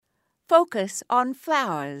focus on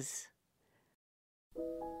flowers.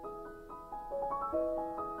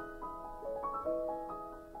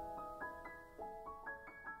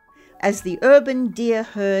 As the urban deer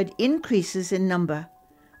herd increases in number,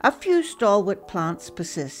 a few stalwart plants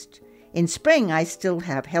persist. In spring I still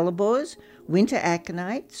have hellebores, winter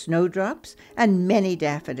aconite, snowdrops, and many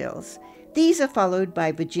daffodils. These are followed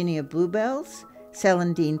by Virginia bluebells,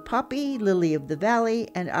 celandine poppy, lily of the valley,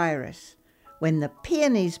 and iris. When the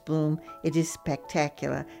peonies bloom, it is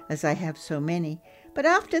spectacular, as I have so many. But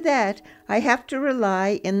after that, I have to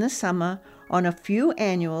rely in the summer on a few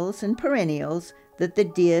annuals and perennials that the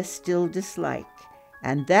deer still dislike,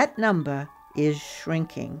 and that number is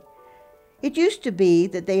shrinking. It used to be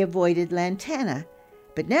that they avoided lantana,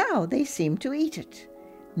 but now they seem to eat it.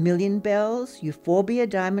 Million bells, euphorbia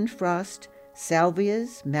diamond frost,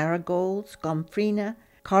 salvias, marigolds, gomphrena,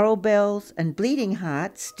 coral bells, and bleeding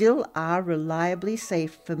heart still are reliably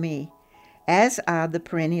safe for me, as are the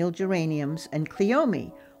perennial geraniums and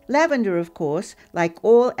cleome. Lavender, of course, like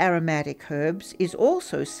all aromatic herbs, is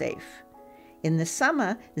also safe. In the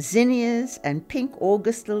summer, zinnias and pink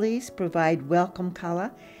August lilies provide welcome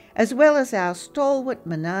color, as well as our stalwart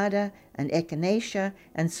monarda and echinacea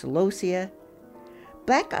and celosia.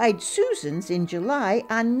 Black-eyed Susans in July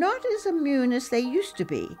are not as immune as they used to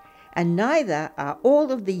be, and neither are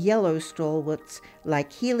all of the yellow stalwarts like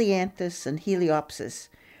Helianthus and Heliopsis,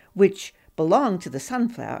 which belong to the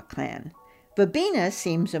sunflower clan. Verbena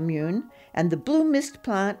seems immune, and the blue mist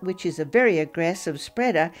plant, which is a very aggressive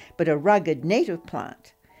spreader but a rugged native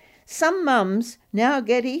plant. Some mums now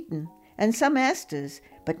get eaten, and some asters,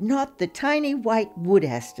 but not the tiny white wood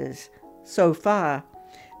asters, so far.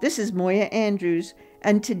 This is Moya Andrews,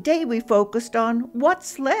 and today we focused on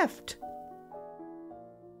what's left.